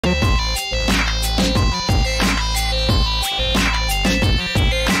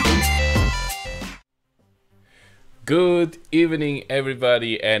Good evening,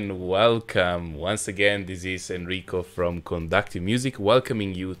 everybody, and welcome. Once again, this is Enrico from Conducting Music,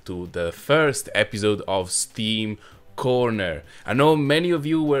 welcoming you to the first episode of Steam Corner. I know many of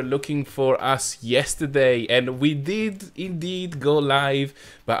you were looking for us yesterday, and we did indeed go live,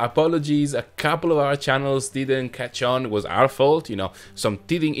 but apologies, a couple of our channels didn't catch on. It was our fault, some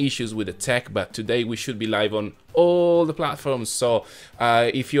teething issues with the tech, but today we should be live on all the platforms. So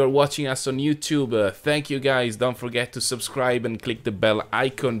if you're watching us on YouTube, thank you guys. Don't forget to subscribe and click the bell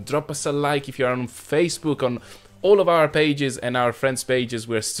icon. Drop us a like if you're on Facebook, on all of our pages and our friends' pages.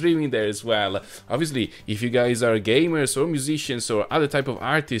 We're streaming there as well. Obviously, if you guys are gamers or musicians or other type of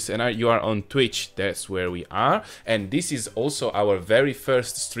artists and you are on Twitch, that's where we are. And this is also our very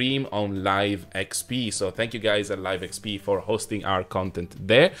first stream on Live XP. So thank you guys at Live XP for hosting our content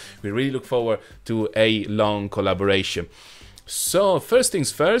there. We really look forward to a long collaboration. So first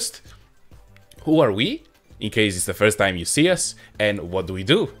things first, who are we? In case it's the first time you see us, and what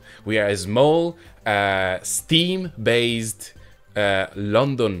do? We are a small STEAM-based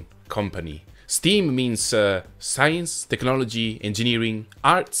London company. STEAM means science, technology, engineering,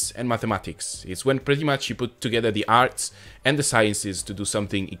 arts, and mathematics. It's when pretty much you put together the arts and the sciences to do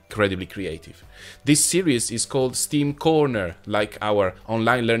something incredibly creative. This series is called Steam Corner, like our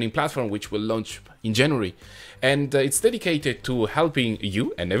online learning platform, which will launch in January. And it's dedicated to helping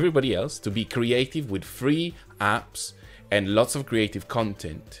you and everybody else to be creative with free apps and lots of creative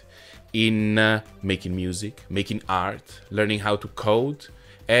content in making music, making art, learning how to code,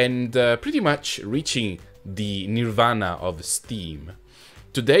 and pretty much reaching the nirvana of STEAM.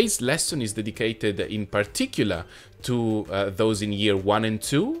 Today's lesson is dedicated in particular to those in year 1 and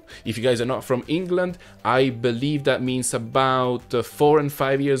 2. If you guys are not from England, I believe that means about 4 and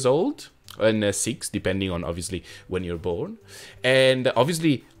 5 years old, and 6, depending on obviously when you're born. And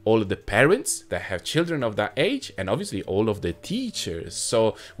obviously all of the parents that have children of that age, and obviously all of the teachers.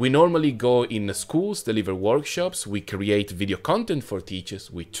 So we normally go in schools, deliver workshops, we create video content for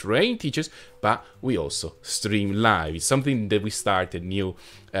teachers, we train teachers, but we also stream live. It's something that we started new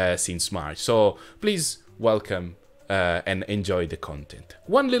since March. So please welcome and enjoy the content.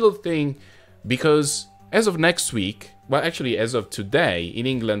 One little thing, because as of next week, well, actually, as of today, in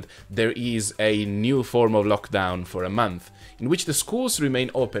England, there is a new form of lockdown for a month, in which the schools remain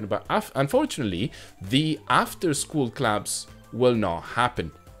open, but unfortunately, the after-school clubs will not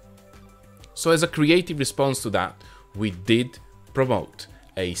happen. So as a creative response to that, we did promote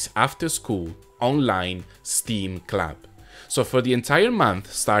a after-school online STEAM club. So for the entire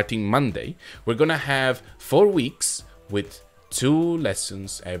month, starting Monday, we're gonna have 4 weeks with 2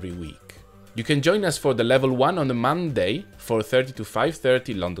 lessons every week. You can join us for the level 1 on a Monday, 4:30 to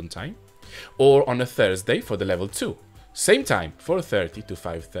 5:30 London time, or on a Thursday for the level 2, same time, 4:30 to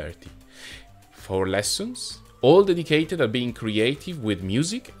 5:30. 4 lessons, all dedicated at being creative with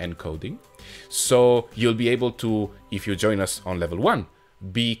music and coding. So you'll be able to, if you join us on level 1,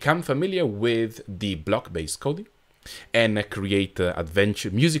 become familiar with the block-based coding and create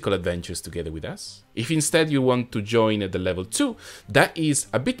musical adventures together with us. If instead you want to join at the level 2, that is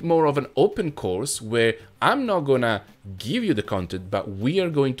a bit more of an open course where I'm not gonna give you the content, but we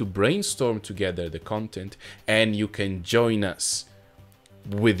are going to brainstorm together the content and you can join us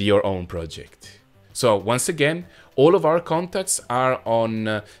with your own project. So once again, all of our contacts are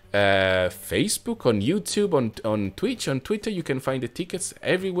on Facebook, on YouTube, on Twitch, on Twitter. You can find the tickets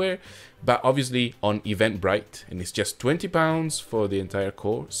everywhere, but obviously on Eventbrite, and it's just £20 for the entire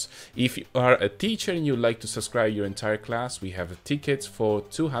course. If you are a teacher and you'd like to subscribe your entire class, we have tickets for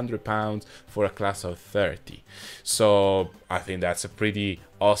 £200 for a class of 30. So I think that's a pretty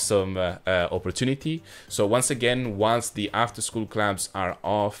awesome opportunity. So once again, once the after-school clubs are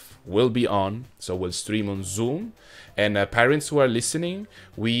off, we'll be on. So we'll stream on Zoom. And parents who are listening,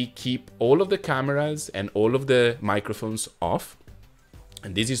 we keep all of the cameras and all of the microphones off.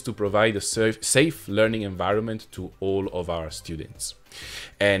 And this is to provide a safe learning environment to all of our students.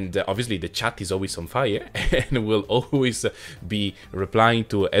 And obviously the chat is always on fire and we'll always be replying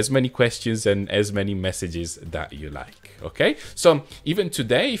to as many questions and as many messages that you like. Okay, so even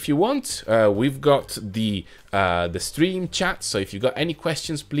today, if you want, we've got the stream chat. So if you got any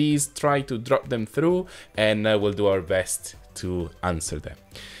questions, please try to drop them through and we'll do our best to answer them.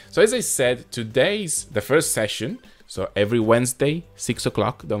 So as I said, today's the first session. So every Wednesday, 6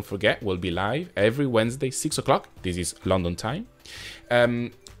 o'clock, don't forget, we'll be live every Wednesday, 6 o'clock. This is London time.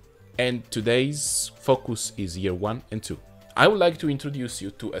 And today's focus is year 1 and 2. I would like to introduce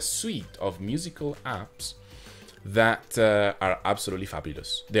you to a suite of musical apps that are absolutely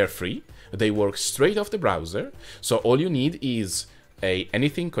fabulous. They're free. They work straight off the browser. So all you need is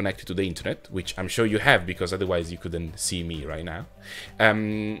anything connected to the internet, which I'm sure you have because otherwise you couldn't see me right now.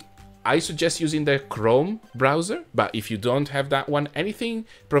 I suggest using the Chrome browser, but if you don't have that one, anything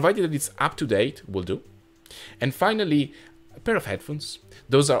provided that it's up to date will do. And finally, a pair of headphones.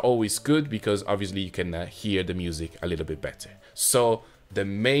 Those are always good because obviously you can hear the music a little bit better. So the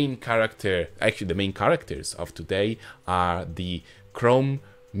main characters of today are the Chrome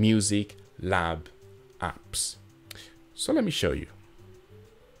Music Lab apps. So let me show you.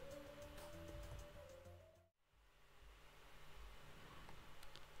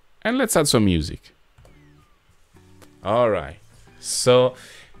 And let's add some music. All right. So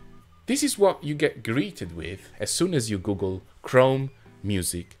this is what you get greeted with as soon as you Google Chrome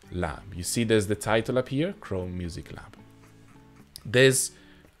Music Lab. You see there's the title up here, Chrome Music Lab. There's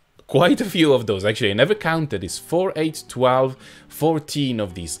quite a few of those. Actually, I never counted. It's 4, 8, 12, 14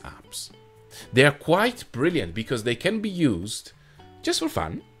 of these apps. They are quite brilliant because they can be used just for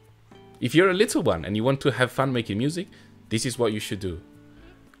fun. If you're a little one and you want to have fun making music, this is what you should do.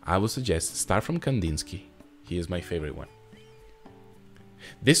 I would suggest start from Kandinsky. He is my favorite one.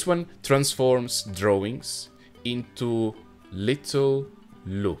 This one transforms drawings into little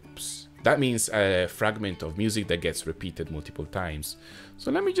loops. That means a fragment of music that gets repeated multiple times.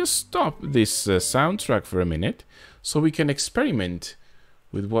 So let me just stop this soundtrack for a minute so we can experiment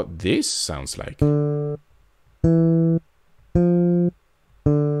with what this sounds like.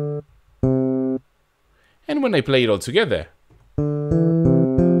 And when I play it all together,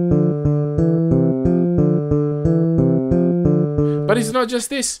 but it's not just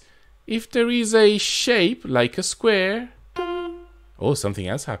this. If there is a shape like a square, oh, something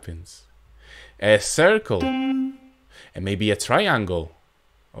else happens. A circle, and maybe a triangle.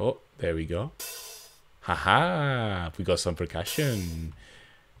 Oh, there we go. Haha, we got some percussion.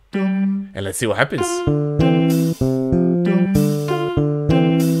 And let's see what happens.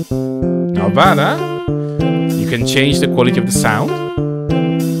 Not bad, huh? You can change the quality of the sound.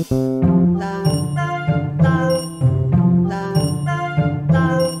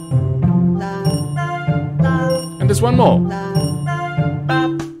 And there's one more.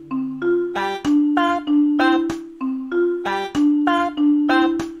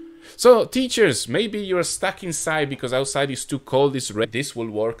 So teachers, maybe you're stuck inside because outside is too cold, it's red. This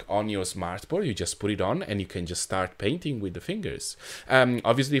will work on your smartboard. You just put it on and you can just start painting with the fingers.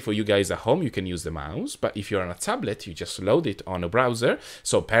 Obviously for you guys at home, you can use the mouse, but if you're on a tablet, you just load it on a browser.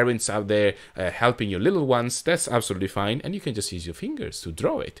 So parents out there helping your little ones, that's absolutely fine. And you can just use your fingers to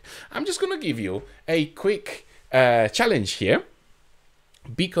draw it. I'm just gonna give you a quick challenge here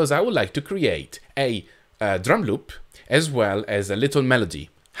because I would like to create a drum loop as well as a little melody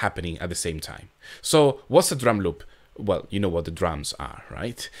happening at the same time. So what's a drum loop? Well, you know what the drums are,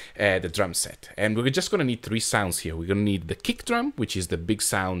 right? The drum set. And we're just going to need 3 sounds here. We're going to need the kick drum, which is the big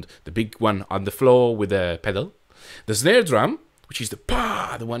sound, the big one on the floor with a pedal. The snare drum, which is the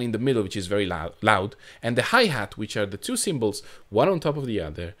pa, the one in the middle, which is very loud. And the hi-hat, which are the 2 cymbals, one on top of the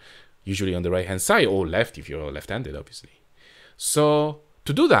other, usually on the right-hand side, or left if you're left-handed, obviously. So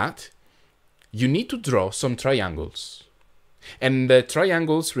to do that, you need to draw some triangles. And the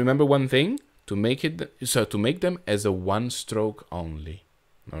triangles, remember one thing, to make them as a 1 stroke only.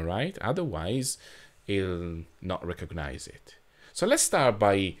 All right, otherwise it'll not recognize it. So let's start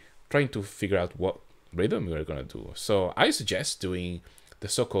by trying to figure out what rhythm we're gonna do. So I suggest doing the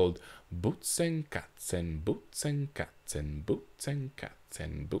so-called boots and cats and boots and cats and boots and cats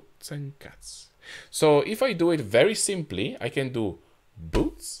and boots and cats. So if I do it very simply, I can do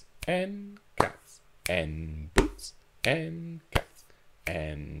boots and cats and boots and cats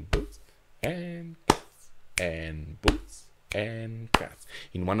and boots and cats and boots and cats.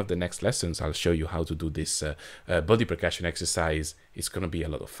 In one of the next lessons, I'll show you how to do this body percussion exercise. It's gonna be a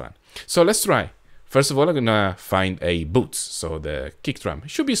lot of fun. So let's try. First of all, I'm gonna find a boots, so the kick drum.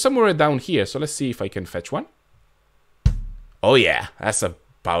 It should be somewhere down here, so let's see if I can fetch one. Oh yeah, that's a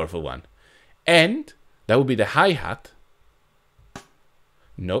powerful one. And that would be the hi-hat.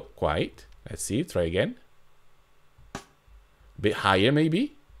 Not quite. Let's see, try again. Bit higher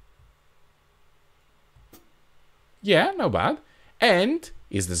maybe. Yeah, not bad. And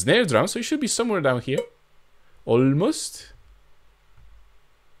is the snare drum, so it should be somewhere down here. Almost.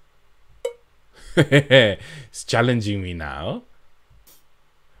 It's challenging me now.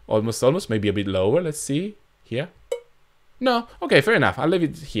 Almost, maybe a bit lower. Let's see. Here. No, okay, fair enough. I'll leave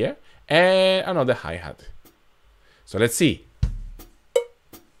it here. And another hi-hat. So let's see.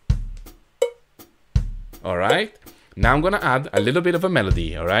 All right. Now I'm gonna add a little bit of a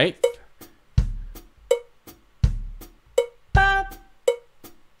melody, all right?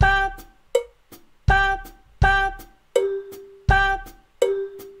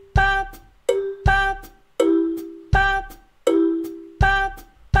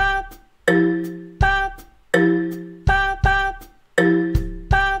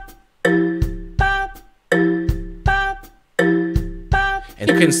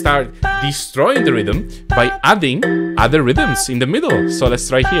 can start destroying the rhythm by adding other rhythms in the middle. So let's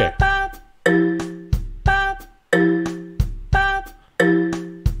try here.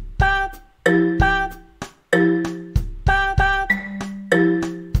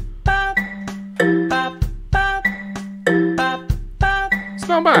 It's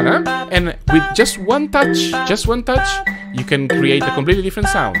not bad, huh? And with just one touch, you can create a completely different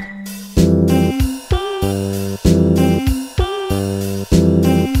sound.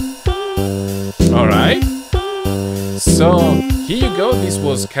 Alright, so here you go. This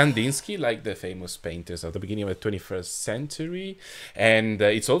was Kandinsky, like the famous painters of the beginning of the 21st century, and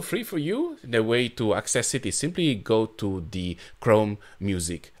it's all free for you. The way to access it is simply go to the Chrome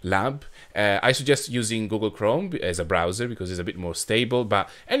Music Lab. I suggest using Google Chrome as a browser because it's a bit more stable, but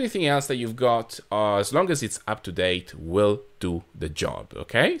anything else that you've got, as long as it's up to date, will do the job.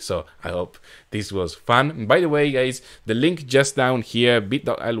 Okay, so I hope this was fun. And by the way, guys, the link just down here,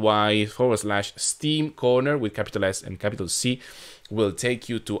 bit.ly/Steam Corner with capital S and capital C, will take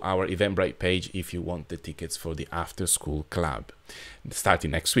you to our Eventbrite page if you want the tickets for the After School Club,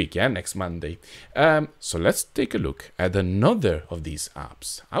 starting next week, yeah, next Monday. So let's take a look at another of these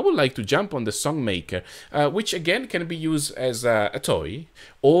apps. I would like to jump on the Songmaker, which again can be used as a toy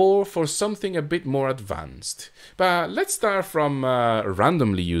or for something a bit more advanced. But let's start from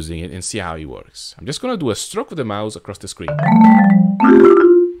randomly using it and see how it works. I'm just gonna do a stroke of the mouse across the screen.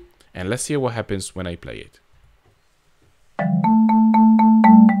 And let's hear what happens when I play it.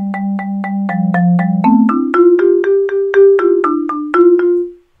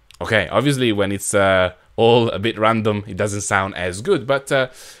 Okay, obviously when it's all a bit random, it doesn't sound as good, but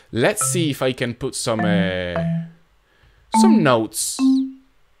let's see if I can put some notes.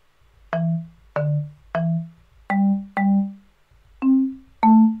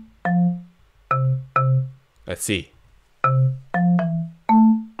 Let's see.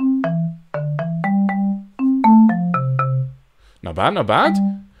 Not bad, not bad.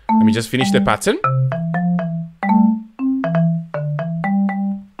 Let me just finish the pattern.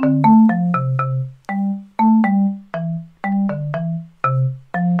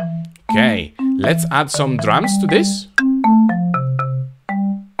 Okay, let's add some drums to this.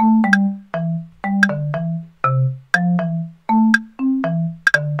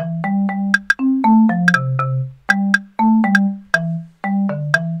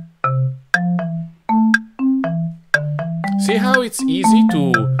 See how it's easy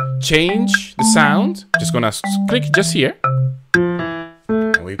to change the sound? Just gonna click just here.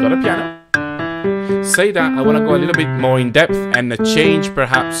 And we've got a piano. Say that I want to go a little bit more in depth and change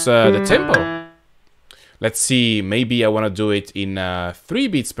perhaps the tempo. Let's see, maybe I want to do it in 3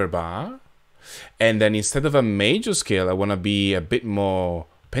 beats per bar. And then instead of a major scale, I want to be a bit more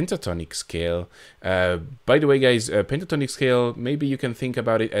pentatonic scale. By the way, guys, pentatonic scale, maybe you can think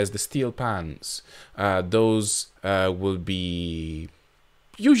about it as the steel pans. Those will be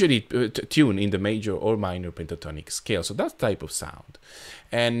usually tuned in the major or minor pentatonic scale. So that type of sound.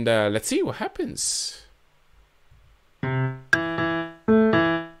 And let's see what happens.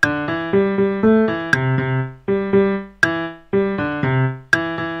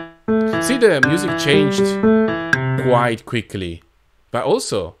 See, the music changed quite quickly. But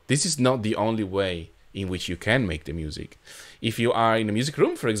also, this is not the only way in which you can make the music. If you are in a music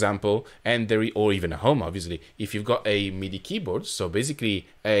room, for example, or even at home, obviously, if you've got a MIDI keyboard, so basically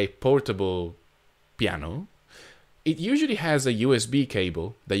a portable piano, it usually has a USB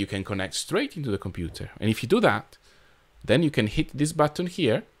cable that you can connect straight into the computer. And if you do that, then you can hit this button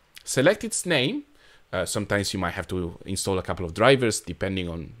here, select its name. Sometimes you might have to install a couple of drivers depending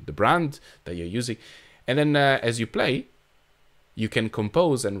on the brand that you're using. And then as you play, you can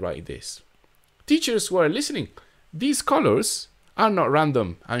compose and write this. Teachers who are listening, these colors are not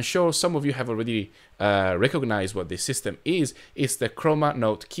random. I'm sure some of you have already recognized what this system is. It's the chroma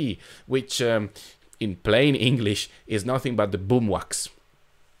note key, which in plain English is nothing but the boom wax.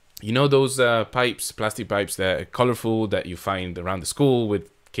 You know those pipes, plastic pipes that are colorful that you find around the school with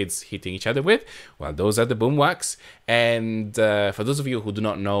kids hitting each other with? Well, those are the boom wax. And for those of you who do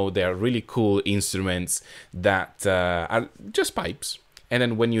not know, they are really cool instruments that are just pipes. And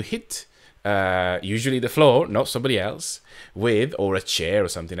then when you hit usually the floor, not somebody else, with or a chair or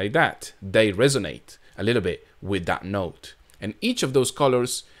something like that, they resonate a little bit with that note. And each of those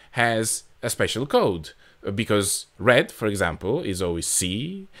colors has a special code. Because red, for example, is always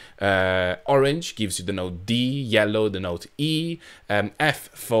C, orange gives you the note D, yellow the note E, F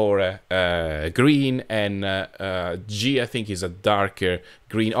for green, and G I think is a darker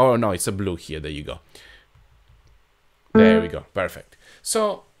green. Oh no, it's a blue here, there you go. There we go, perfect.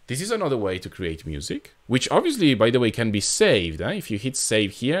 So this is another way to create music, which obviously, by the way, can be saved. If you hit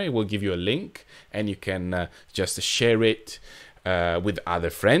save here, it will give you a link, and you can just share it with other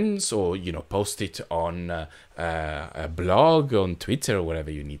friends, or post it on a blog, on Twitter, or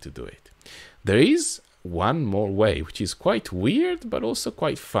wherever you need to do it. There is one more way, which is quite weird, but also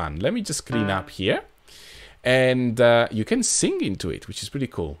quite fun. Let me just clean up here, and you can sing into it, which is pretty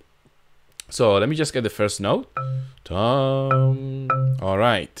cool. So let me just get the first note. All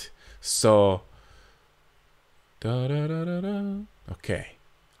right. So, okay.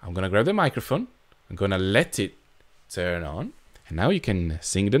 I'm gonna grab the microphone. I'm gonna let it turn on, and now you can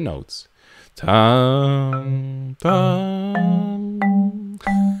sing the notes.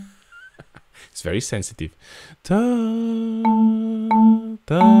 It's very sensitive.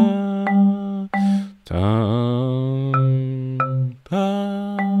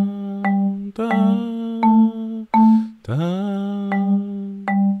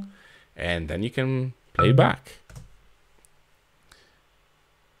 And then you can play back.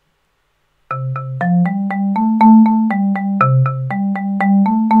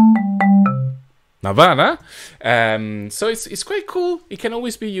 Not bad, huh? So it's quite cool. It can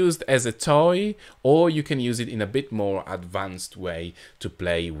always be used as a toy, or you can use it in a bit more advanced way to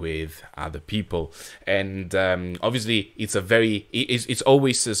play with other people. And obviously, it's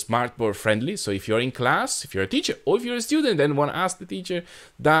always smartboard friendly. So if you're in class, if you're a teacher, or if you're a student and want to ask the teacher,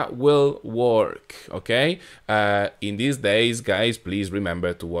 that will work. Okay. In these days, guys, please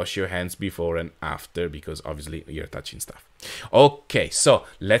remember to wash your hands before and after, because obviously you're touching stuff. Okay, so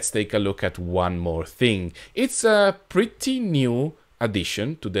let's take a look at one more thing. It's a pretty new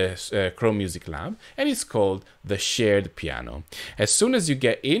addition to the Chrome Music Lab, and it's called the shared piano. As soon as you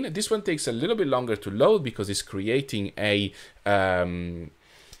get in, this one takes a little bit longer to load because it's creating a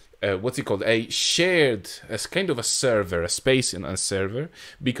what's it called? A shared, as kind of a server, a space in a server,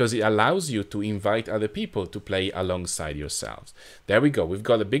 because it allows you to invite other people to play alongside yourselves. There we go. We've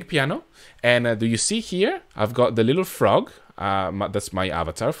got a big piano, and do you see here? I've got the little frog. That's my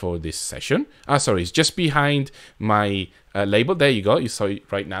avatar for this session. Sorry, it's just behind my label. There you go. You saw it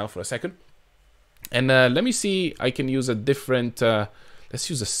right now for a second. And let me see. I can use a different. Let's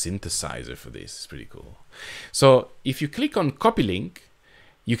use a synthesizer for this. It's pretty cool. So if you click on copy link,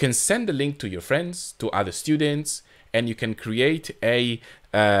 you can send the link to your friends, to other students, and you can create a...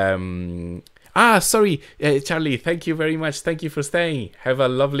 sorry, Charlie, thank you very much. Thank you for staying. Have a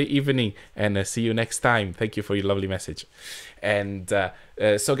lovely evening, and see you next time. Thank you for your lovely message. And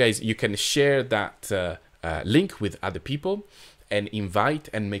so, guys, you can share that link with other people and invite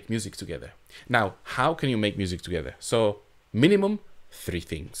and make music together. Now, how can you make music together? So, minimum 3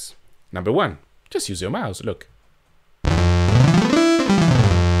 things. Number 1, just use your mouse. Look.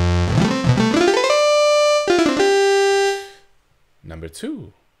 Number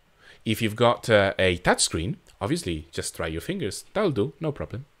 2, if you've got a touchscreen, obviously just try your fingers. That'll do, no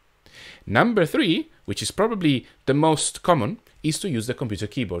problem. Number 3, which is probably the most common, is to use the computer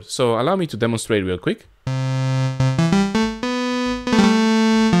keyboard. So allow me to demonstrate real quick.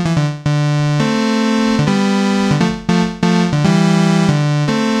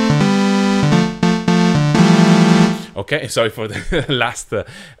 Okay, sorry for the last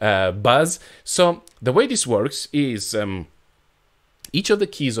buzz. So the way this works is... each of the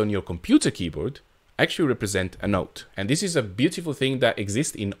keys on your computer keyboard actually represent a note. And this is a beautiful thing that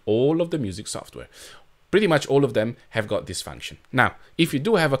exists in all of the music software. Pretty much all of them have got this function. Now, if you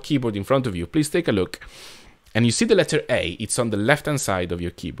do have a keyboard in front of you, please take a look. And you see the letter A, it's on the left-hand side of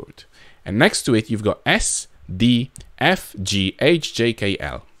your keyboard. And next to it, you've got S, D, F, G, H, J, K,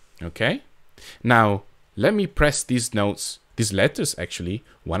 L. Okay? Now, let me press these notes, these letters actually,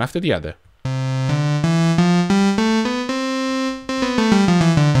 one after the other.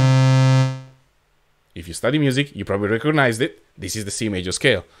 If you study music, you probably recognized it. This is the C major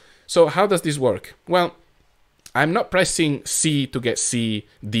scale. So how does this work? Well, I'm not pressing C to get C,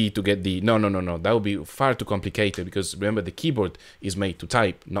 D to get D. No. That would be far too complicated, because remember, the keyboard is made to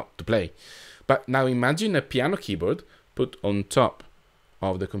type, not to play. But now imagine a piano keyboard put on top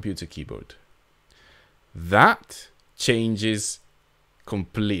of the computer keyboard. That changes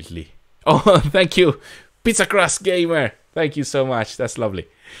completely. Oh, thank you, Pizza Crust Gamer. Thank you so much. That's lovely.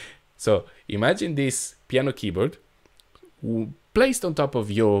 So imagine this piano keyboard placed on top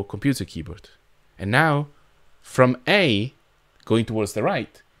of your computer keyboard. And now, from A, going towards the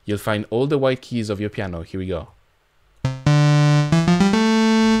right, you'll find all the white keys of your piano. Here we go.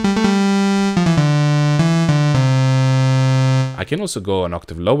 I can also go an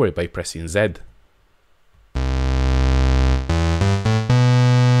octave lower by pressing Z.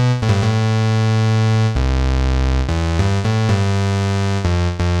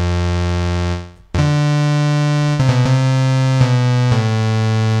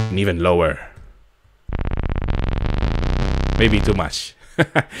 even lower. Maybe too much.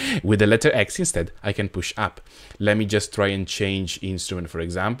 With the letter X instead, I can push up. Let me just try and change instrument, for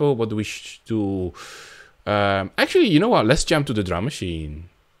example. What do we do? Actually, you know what? Let's jump to the drum machine.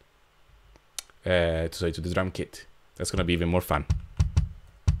 Sorry, to the drum kit. That's gonna be even more fun.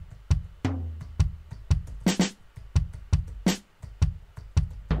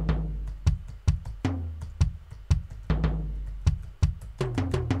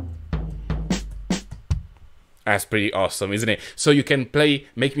 That's pretty awesome, isn't it? So you can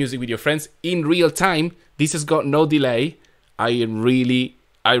make music with your friends in real time. This has got no delay. I really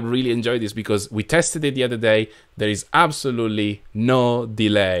enjoy this because we tested it the other day. There is absolutely no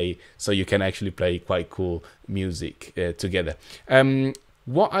delay, so you can actually play quite cool music together.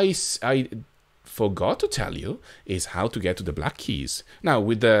 What I forgot to tell you is how to get to the black keys. Now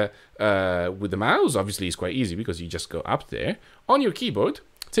with the mouse, obviously it's quite easy because you just go up there on your keyboard.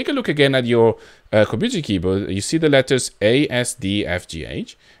 Take a look again at your computer keyboard. You see the letters A, S, D, F, G,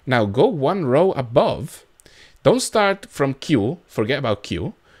 H. Now go one row above. Don't start from Q. Forget about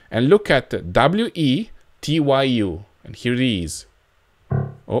Q. And look at W, E, T, Y, U. And here it is.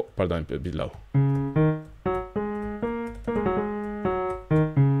 Oh, pardon, a bit low.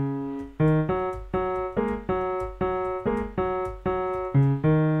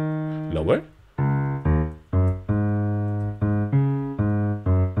 Lower.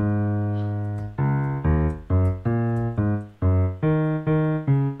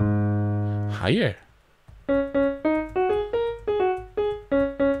 Higher.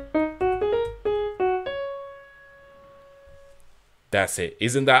 That's it.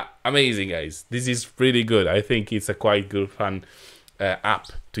 Isn't that amazing, guys? This is pretty good. I think it's a quite good, fun app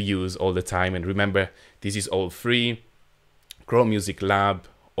to use all the time. And remember, this is all free. Chrome Music Lab,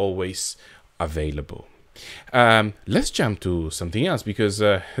 always available. Let's jump to something else because,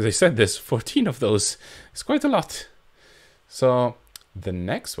 as I said, there's 14 of those. It's quite a lot. So the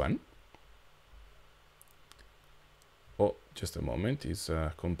next one. Oh, just a moment. It's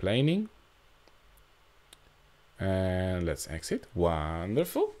complaining. And let's exit.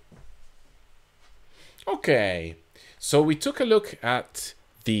 Wonderful. Okay, so we took a look at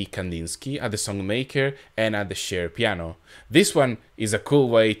the Kandinsky, at the Songmaker, and at the Share Piano. This one is a cool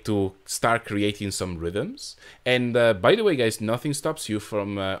way to start creating some rhythms. And by the way, guys, nothing stops you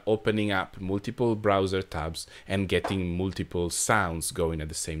from opening up multiple browser tabs and getting multiple sounds going at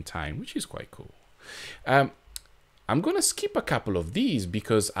the same time, which is quite cool. I'm gonna skip a couple of these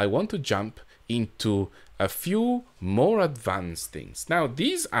because I want to jump into a few more advanced things. Now,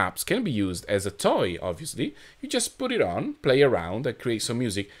 these apps can be used as a toy, obviously. You just put it on, play around, and create some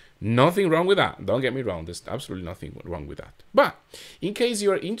music. Nothing wrong with that. Don't get me wrong. There's absolutely nothing wrong with that. But in case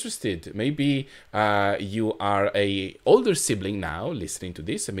you are interested, maybe you are a older sibling now listening to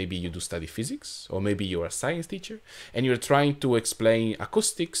this, and maybe you do study physics, or maybe you're a science teacher, and you're trying to explain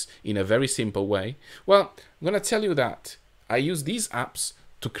acoustics in a very simple way. Well, I'm going to tell you that I use these apps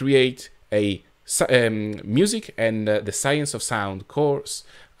to create a music and the science of sound course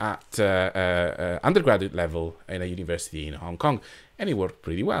at undergraduate level in a university in Hong Kong, and it worked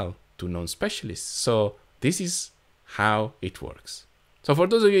pretty well to non-specialists. So this is how it works. So for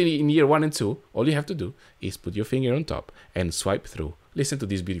those of you in year 1 and 2, all you have to do is put your finger on top and swipe through. Listen to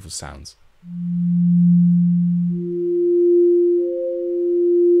these beautiful sounds.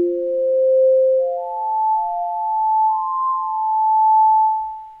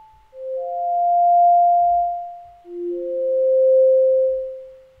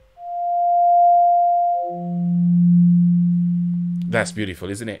 That's beautiful,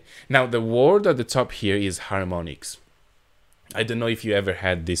 isn't it? Now, the word at the top here is harmonics. I don't know if you ever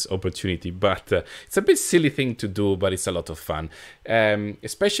had this opportunity, but it's a bit silly thing to do, but it's a lot of fun.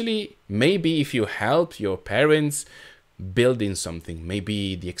 Especially maybe if you help your parents building something,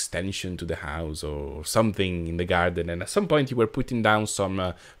 maybe the extension to the house or something in the garden, and at some point you were putting down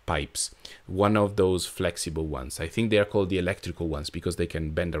some pipes, one of those flexible ones. I think they are called the electrical ones because they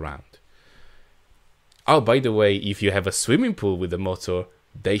can bend around. Oh, by the way, if you have a swimming pool with a motor,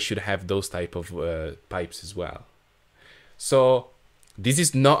 they should have those type of pipes as well. So this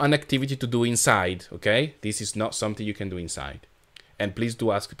is not an activity to do inside, okay? This is not something you can do inside. And please do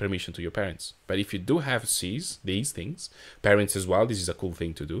ask permission to your parents. But if you do have these things, parents as well, this is a cool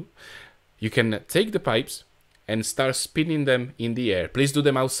thing to do. You can take the pipes and start spinning them in the air. Please do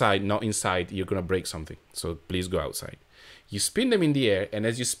them outside, not inside. You're going to break something. So please go outside. You spin them in the air, and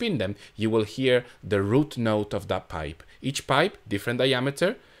as you spin them, you will hear the root note of that pipe. Each pipe, different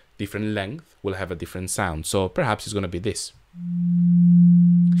diameter, different length, will have a different sound. So perhaps it's going to be this.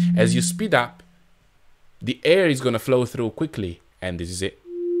 As you speed up, the air is going to flow through quickly, and this is it.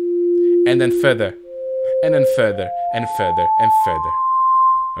 and then further, and then further, and further, and further.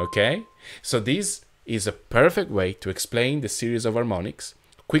 Okay? So this is a perfect way to explain the series of harmonics.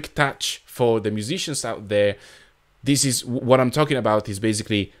 Quick touch for the musicians out there. This is what I'm talking about, is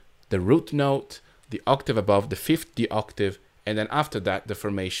basically the root note, the octave above, the fifth D octave, and then after that, the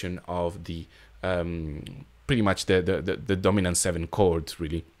formation of the pretty much the dominant 7 chords,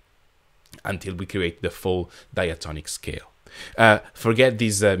 really, until we create the full diatonic scale. Forget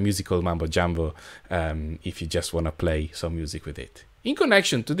this musical mambo jumbo if you just want to play some music with it. In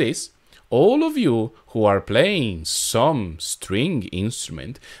connection to this, all of you who are playing some string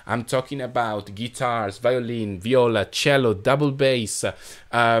instrument, I'm talking about guitars, violin, viola, cello, double bass,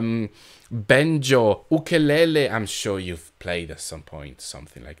 banjo, ukulele. I'm sure you've played at some point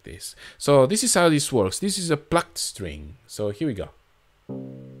something like this. So this is how this works. This is a plucked string. So here we go.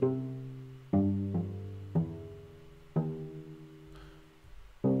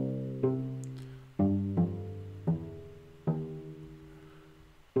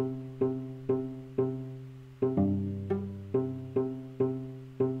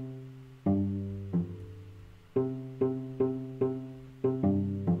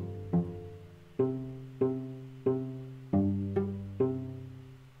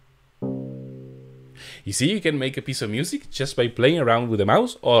 You see, you can make a piece of music just by playing around with the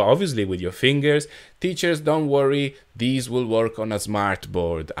mouse, or obviously with your fingers. Teachers, don't worry, these will work on a smart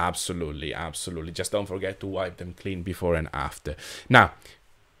board. Absolutely, absolutely. Just don't forget to wipe them clean before and after. Now,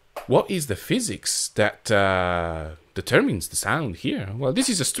 what is the physics that determines the sound here? Well, this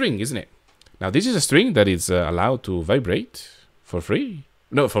is a string, isn't it? Now, this is a string that is allowed to vibrate for free.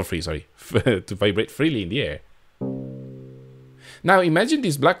 No, for free, sorry. To vibrate freely in the air. Now, imagine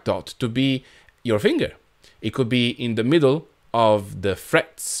this black dot to be your finger. It could be in the middle of the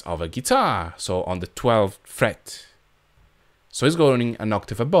frets of a guitar, so on the 12th fret. So it's going an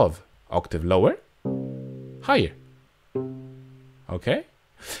octave above, octave lower, higher. Okay?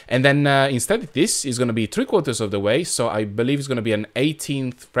 And then instead this is going to be 3/4 of the way, so I believe it's going to be an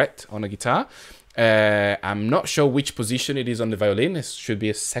 18th fret on a guitar. I'm not sure which position it is on the violin. It should be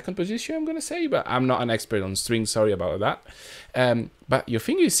a second position, I'm going to say, but I'm not an expert on strings, sorry about that. But your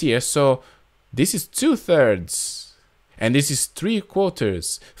finger is here, so this is 2/3, and this is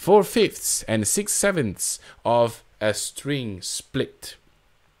 3/4, 4/5, and 6/7 of a string split.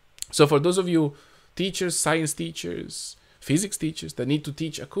 So for those of you teachers, science teachers, physics teachers that need to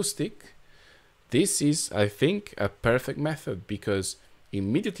teach acoustic, this is, I think, a perfect method, because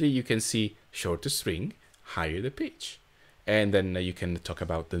immediately you can see shorter string, higher the pitch. And then you can talk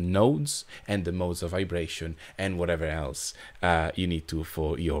about the nodes and the modes of vibration and whatever else you need to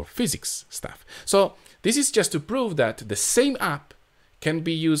for your physics stuff. So this is just to prove that the same app can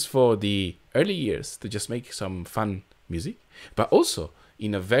be used for the early years to just make some fun music, but also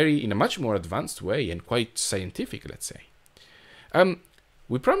in a much more advanced way and quite scientific, let's say.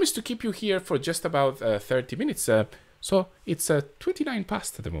 We promised to keep you here for just about 30 minutes. So it's 29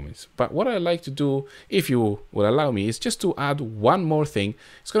 past at the moment. But what I'd like to do, if you will allow me, is just to add one more thing.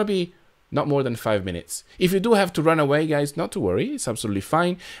 It's going to be not more than 5 minutes. If you do have to run away, guys, not to worry. It's absolutely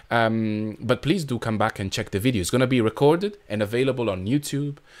fine. But please do come back and check the video. It's going to be recorded and available on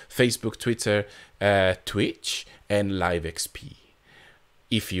YouTube, Facebook, Twitter, Twitch, and LiveXP.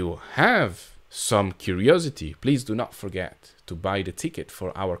 If you have some curiosity, please do not forget to buy the ticket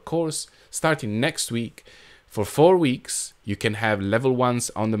for our course starting next week. For 4 weeks, you can have level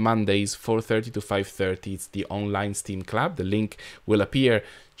 1s on the Mondays, 4:30 to 5:30. It's the online Steam Club. The link will appear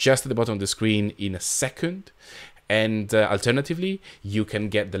just at the bottom of the screen in a second. And alternatively, you can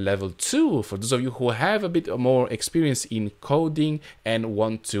get the level 2 for those of you who have a bit more experience in coding and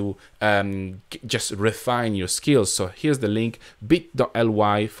want to just refine your skills. So here's the link, bit.ly/Steam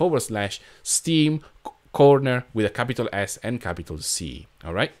Corner with a capital S and capital C.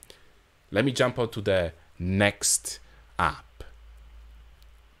 All right. Let me jump on to the next app.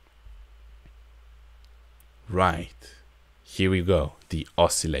 Right, here we go, the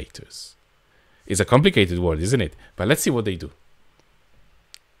oscillators. It's a complicated word, isn't it? But let's see what they do.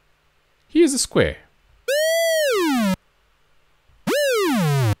 Here's a square.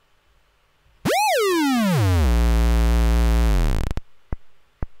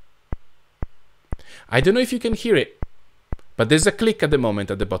 I don't know if you can hear it, but there's a click at the moment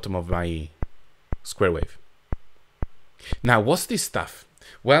at the bottom of my square wave. Now, what's this stuff?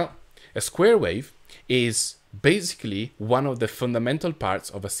 Well, a square wave is basically one of the fundamental parts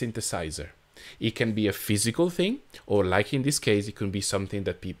of a synthesizer. It can be a physical thing, or like in this case, it can be something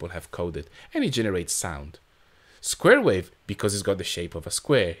that people have coded, and it generates sound. Square wave, because it's got the shape of a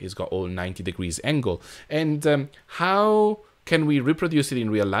square, it's got all 90 degrees angle. And how can we reproduce it in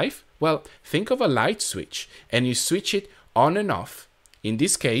real life? Well, think of a light switch, and you switch it on and off, in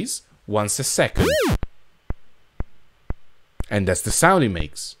this case, once a second. And that's the sound it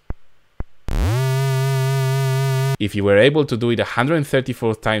makes. If you were able to do it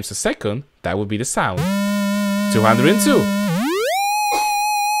 134 times a second, that would be the sound. 202.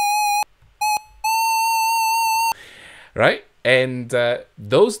 Right? And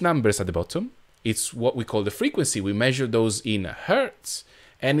those numbers at the bottom, it's what we call the frequency. We measure those in hertz,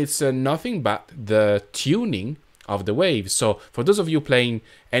 and it's nothing but the tuning of the waves. So for those of you playing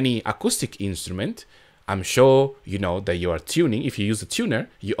any acoustic instrument, I'm sure you know that you are tuning. If you use a tuner,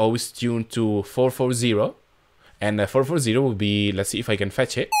 you always tune to 440, and 440 will be, let's see if I can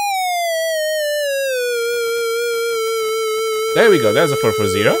fetch it. There we go, there's a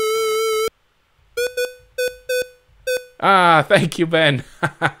 440. Ah, thank you, Ben.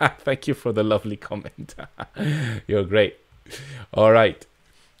 Thank you for the lovely comment. You're great. All right,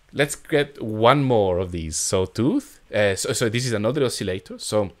 let's get one more of these. So tooth. So this is another oscillator.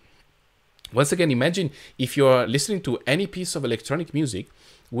 So once again, imagine if you're listening to any piece of electronic music,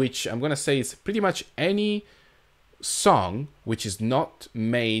 which I'm gonna say is pretty much any song which is not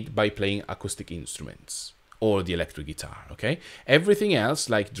made by playing acoustic instruments or the electric guitar. Okay, everything else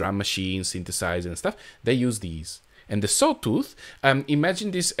like drum machines, synthesizers, and stuff, they use these. And the sawtooth,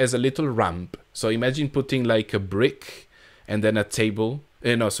 imagine this as a little ramp. So imagine putting like a brick and then a table,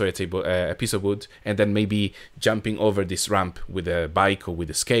 a piece of wood, and then maybe jumping over this ramp with a bike or with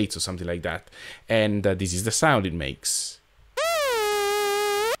a skates or something like that. And this is the sound it makes.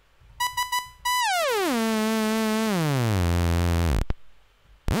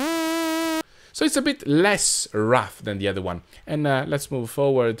 So it's a bit less rough than the other one. And let's move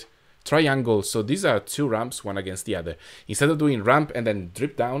forward. Triangle. So these are two ramps, one against the other. Instead of doing ramp and then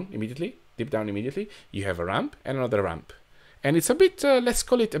dip down immediately, you have a ramp and another ramp. And it's a bit, let's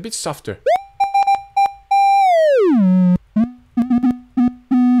call it a bit softer.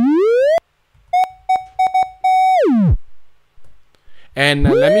 And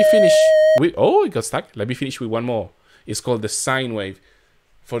let me finish with, oh, it got stuck. Let me finish with one more. It's called the sine wave.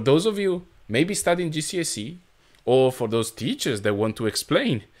 For those of you maybe studying GCSE, or for those teachers that want to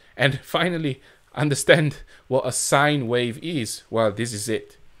explain and finally understand what a sine wave is, well, this is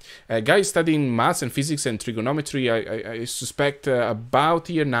it. Guys studying maths and physics and trigonometry, I suspect about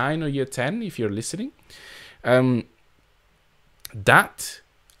year 9 or year 10, if you're listening. That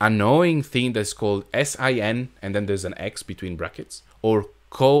annoying thing that's called SIN, and then there's an X between brackets, or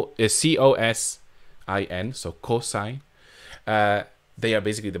COSIN, so cosine. They are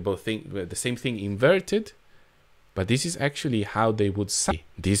basically the same thing inverted, but this is actually how they would say.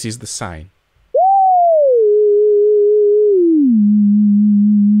 This is the sine.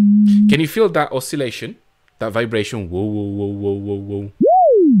 Can you feel that oscillation, that vibration? Whoa, whoa, whoa, whoa, whoa, whoa.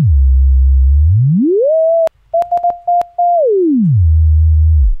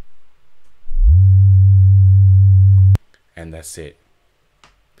 And that's it.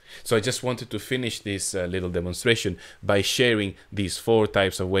 So I just wanted to finish this little demonstration by sharing these 4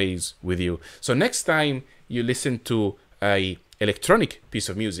 types of waves with you. So next time you listen to an electronic piece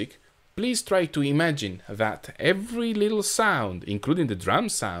of music, please try to imagine that every little sound, including the drum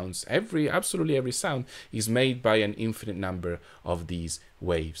sounds, absolutely every sound is made by an infinite number of these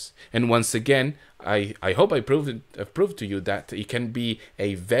waves. And once again, I hope I've proved to you that it can be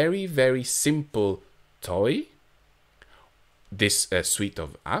a very, very simple toy, this suite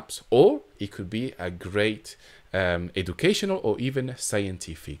of apps, or it could be a great educational or even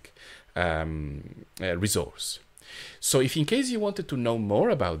scientific resource. So if in case you wanted to know more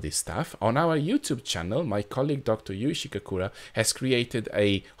about this stuff, on our YouTube channel, my colleague Dr. Yui Shikakura has created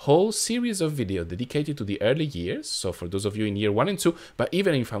a whole series of videos dedicated to the early years, so for those of you in year 1 and 2, but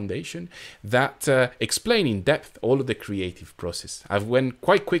even in foundation, that explain in depth all of the creative process. I've went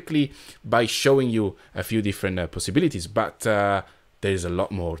quite quickly by showing you a few different possibilities, but there is a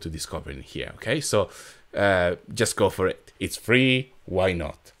lot more to discover in here, okay? So just go for it. It's free, why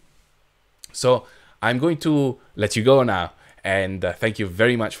not? So I'm going to let you go now, and thank you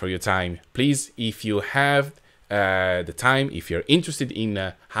very much for your time. Please, if you have the time, if you're interested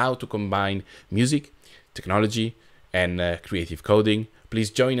in how to combine music, technology, and creative coding,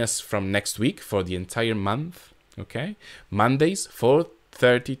 please join us from next week for the entire month, okay? Mondays,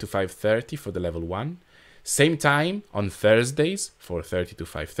 4:30 to 5:30 for the level 1, Same time on Thursdays, 4:30 to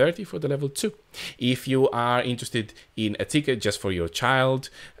 5:30 for the level 2. If you are interested in a ticket just for your child,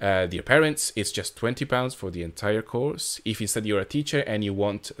 their parents, it's just £20 for the entire course. If instead you're a teacher and you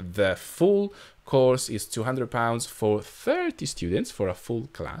want the full course, is £200 for 30 students for a full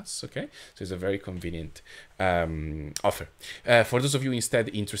class. Okay, so it's a very convenient offer. For those of you instead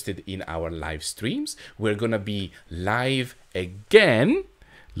interested in our live streams, we're gonna be live again.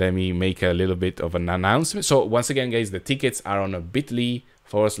 Let me make a little bit of an announcement. So once again, guys, the tickets are on a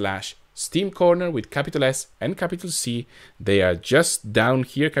bit.ly/Steam Corner with capital S and capital C. They are just down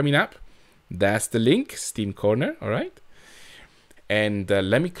here coming up. That's the link, Steam Corner, all right? And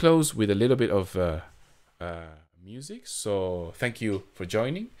let me close with a little bit of music. So thank you for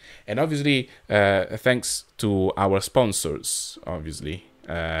joining. And obviously, thanks to our sponsors, obviously.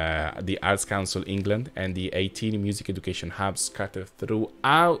 The Arts Council England and the 18 music education hubs scattered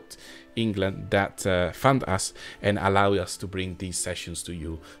throughout England that fund us and allow us to bring these sessions to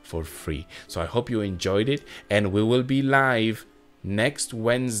you for free. So I hope you enjoyed it, and we will be live next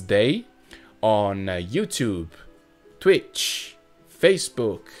Wednesday on YouTube, Twitch,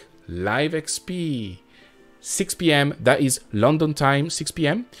 Facebook, Live XP, 6 p.m. That is London time, 6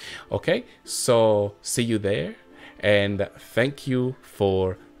 p.m. Okay, so see you there. And thank you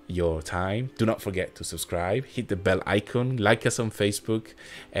for your time. Do not forget to subscribe, hit the bell icon, like us on Facebook,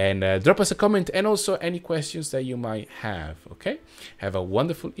 and drop us a comment, and also any questions that you might have. Okay, have a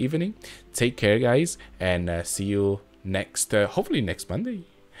wonderful evening. Take care, guys, and see you next, hopefully next Monday.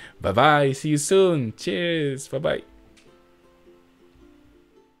 Bye bye. See you soon. Cheers. Bye bye.